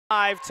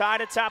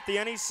Tied atop the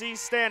NEC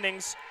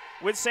standings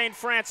with St.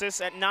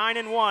 Francis at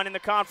 9-1 in the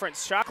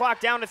conference. Shot clock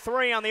down to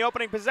 3 on the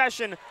opening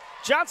possession.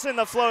 Johnson,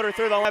 the floater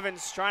through the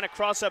 11s, trying to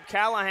cross up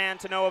Callahan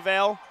to no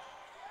avail.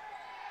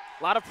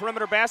 A lot of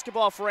perimeter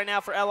basketball for right now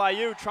for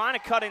LIU, trying to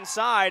cut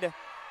inside.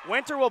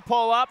 Winter will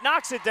pull up,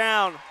 knocks it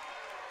down.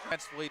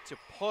 To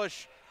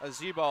push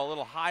Azebo a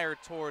little higher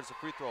towards the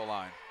free throw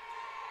line.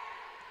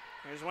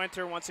 Here's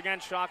Winter once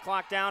again, shot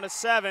clock down to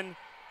 7.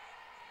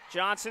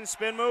 Johnson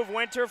spin move,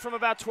 Winter from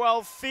about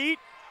 12 feet,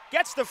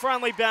 gets the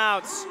friendly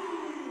bounce.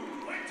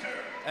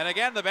 And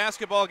again, the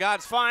basketball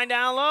got fine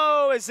down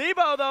low.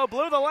 Azebo, though,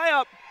 blew the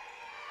layup.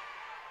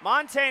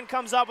 Montaigne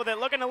comes up with it,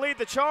 looking to lead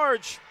the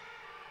charge.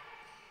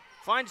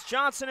 Finds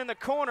Johnson in the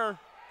corner.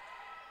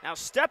 Now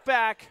step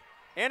back,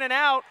 in and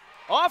out.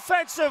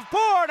 Offensive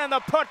board and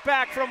the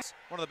putback from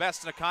one of the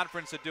best in the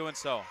conference at doing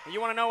so.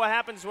 You want to know what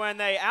happens when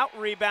they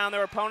out-rebound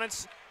their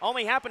opponents.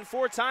 Only happened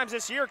 4 times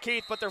this year,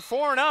 Keith, but they're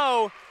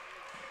 4-0.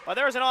 But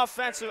there's an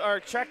offensive, or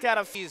checked out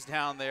of. He's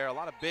down there, a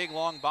lot of big,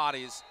 long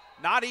bodies.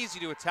 Not easy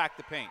to attack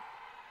the paint.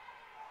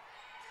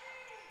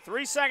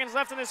 3 seconds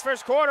left in this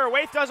first quarter.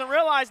 Waith doesn't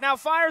realize, now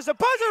fires the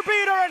buzzer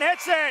beater and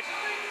hits it.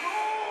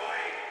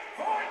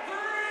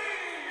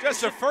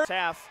 Just the first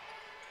half.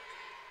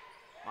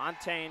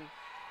 Montaigne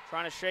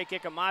trying to shake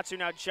Ikamatsu.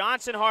 Now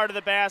Johnson hard to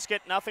the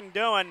basket, nothing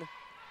doing.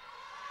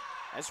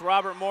 As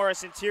Robert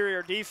Morris,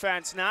 interior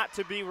defense, not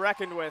to be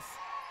reckoned with.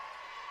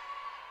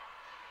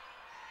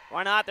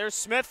 Why not? There's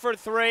Smith for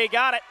 3,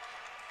 got it.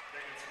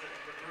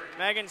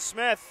 Megan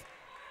Smith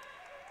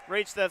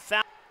reached the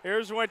foul.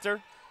 Here's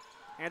Winter.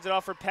 Hands it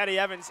off for Petty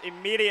Evans.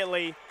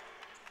 Immediately,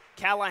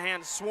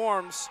 Callahan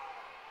swarms.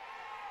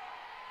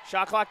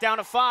 Shot clock down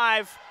to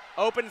 5.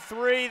 Open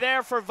 3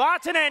 there for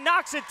Vatanen.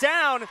 Knocks it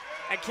down.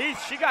 And Keith,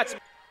 she got some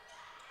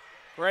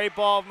great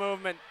ball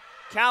movement.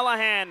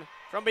 Callahan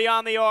from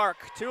beyond the arc.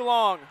 Too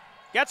long.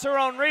 Gets her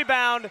own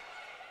rebound.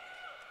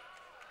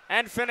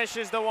 And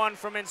finishes the one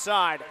from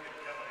inside.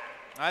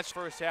 That's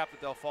first half that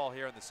they'll fall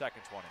here in the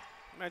second 20.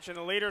 Mention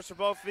the leaders for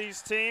both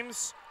these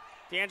teams.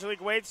 D'Angelique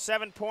Waith,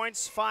 7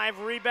 points, 5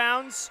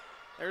 rebounds.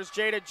 There's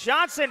Jada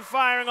Johnson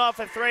firing off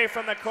a 3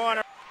 from the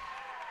corner.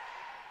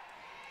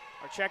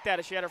 Or check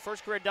that, she had her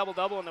first career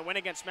double-double in the win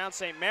against Mount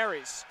St.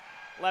 Mary's.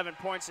 11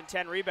 points and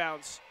 10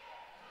 rebounds.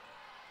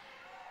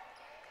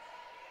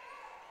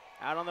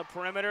 Out on the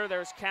perimeter,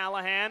 there's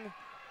Callahan.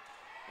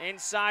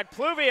 Inside,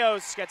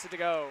 Pluvios gets it to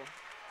go.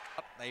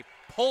 They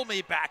pull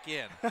me back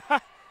in.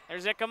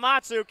 There's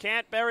Ikamatsu,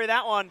 can't bury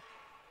that one.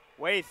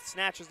 Waith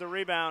snatches the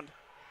rebound.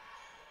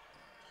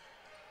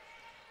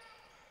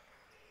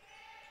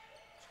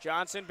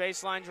 Johnson,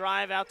 baseline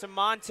drive out to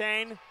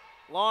Montaigne.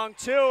 Long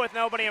 2 with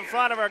nobody in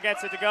front of her,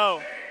 gets it to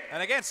go.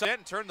 And again, so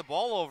didn't turn the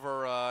ball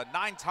over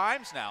 9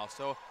 times now,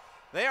 so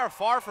they are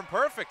far from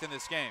perfect in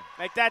this game.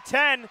 Make that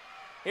 10.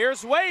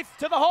 Here's Waith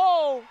to the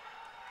hole.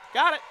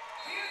 Got it.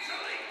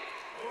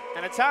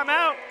 And a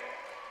timeout.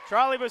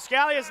 Charlie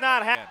Buscalia is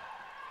not happy.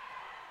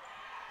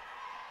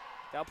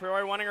 Del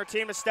Priori wanting her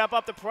team to step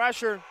up the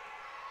pressure.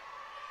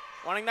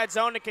 Wanting that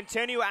zone to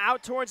continue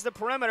out towards the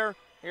perimeter.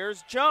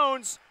 Here's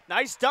Jones.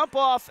 Nice dump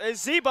off.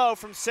 Azebo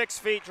from 6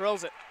 feet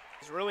drills it.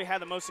 He's really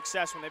had the most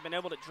success when they've been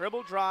able to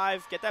dribble,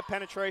 drive, get that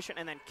penetration,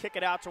 and then kick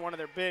it out to one of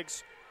their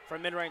bigs for a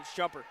mid-range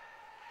jumper.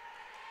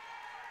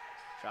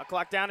 Shot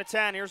clock down to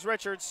 10. Here's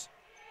Richards.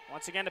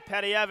 Once again to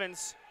Petty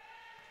Evans.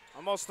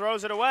 Almost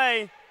throws it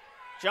away.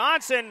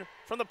 Johnson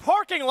from the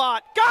parking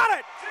lot. Got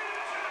it!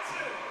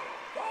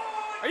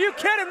 Are you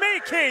kidding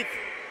me, Keith?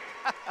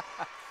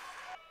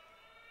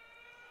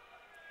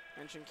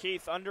 Mentioned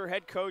Keith, under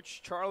head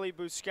coach Charlie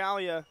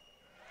Buscalia.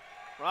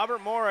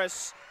 Robert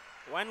Morris,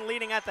 when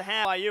leading at the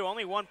half, LIU,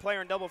 only 1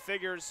 player in double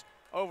figures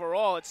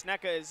overall. It's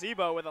Nneka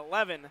Azebo with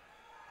 11.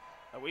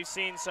 We've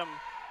seen some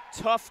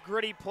tough,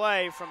 gritty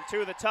play from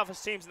 2 of the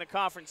toughest teams in the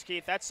conference,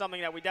 Keith. That's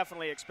something that we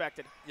definitely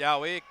expected. Yeah,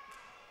 we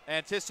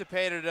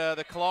anticipated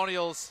the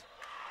Colonials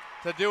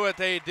to do what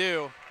they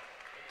do,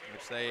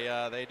 which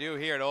they do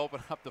here to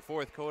open up the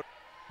 4th quarter.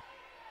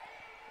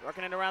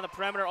 Working it around the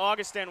perimeter,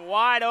 Augustin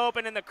wide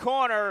open in the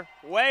corner,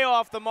 way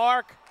off the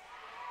mark,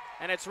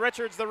 and it's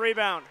Richards the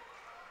rebound.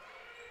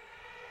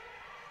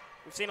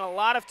 We've seen a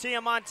lot of Tia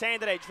Montaigne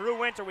today. Drew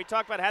Winter, we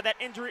talked about, had that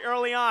injury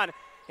early on.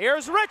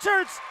 Here's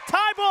Richards,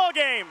 tie ball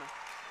game.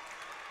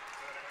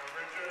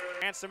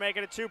 Chance to make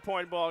it a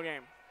 2-point ball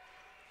game.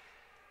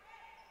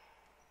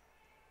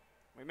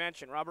 We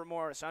mentioned Robert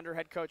Morris, under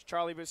head coach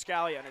Charlie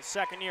Buscalia in his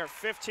 2nd year,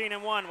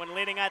 15-1 when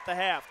leading at the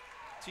half.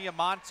 Tia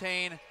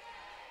Montaigne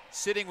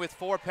sitting with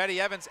 4,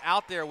 Petty Evans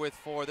out there with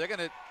 4. They're going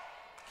to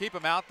keep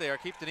him out there,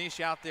 keep Denise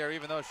out there,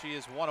 even though she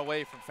is 1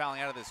 away from fouling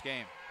out of this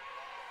game.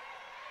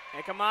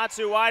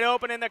 Ikamatsu wide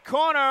open in the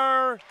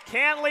corner.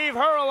 Can't leave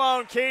her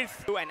alone,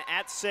 Keith. And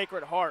at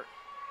Sacred Heart.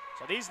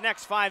 So these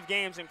next 5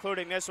 games,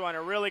 including this one,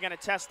 are really going to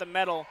test the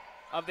mettle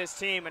of this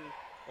team, and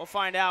we'll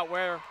find out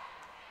where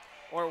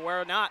or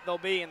where not they'll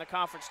be in the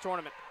conference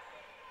tournament.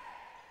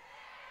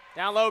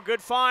 Down low,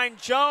 good find.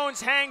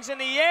 Jones hangs in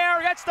the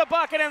air, gets the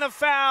bucket and the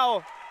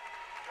foul.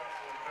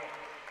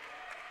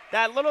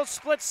 That little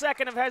split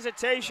second of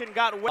hesitation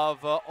got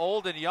of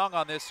old and young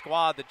on this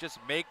squad that just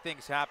make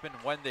things happen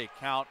when they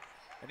count.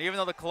 And even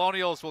though the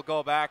Colonials will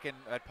go back and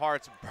at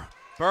parts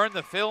burn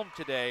the film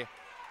today,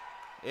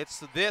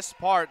 it's this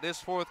part,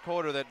 this fourth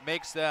quarter, that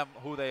makes them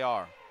who they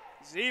are.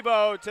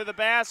 Zebo to the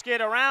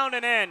basket, around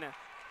and in.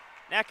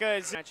 NECA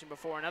is mentioned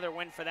before, another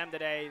win for them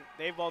today.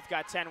 They've both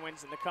got 10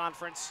 wins in the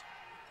conference.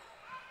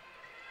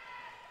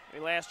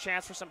 The last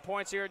chance for some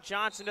points here.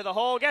 Johnson to the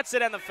hole, gets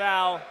it and the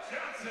foul.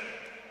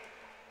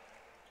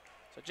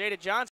 So Jada Johnson.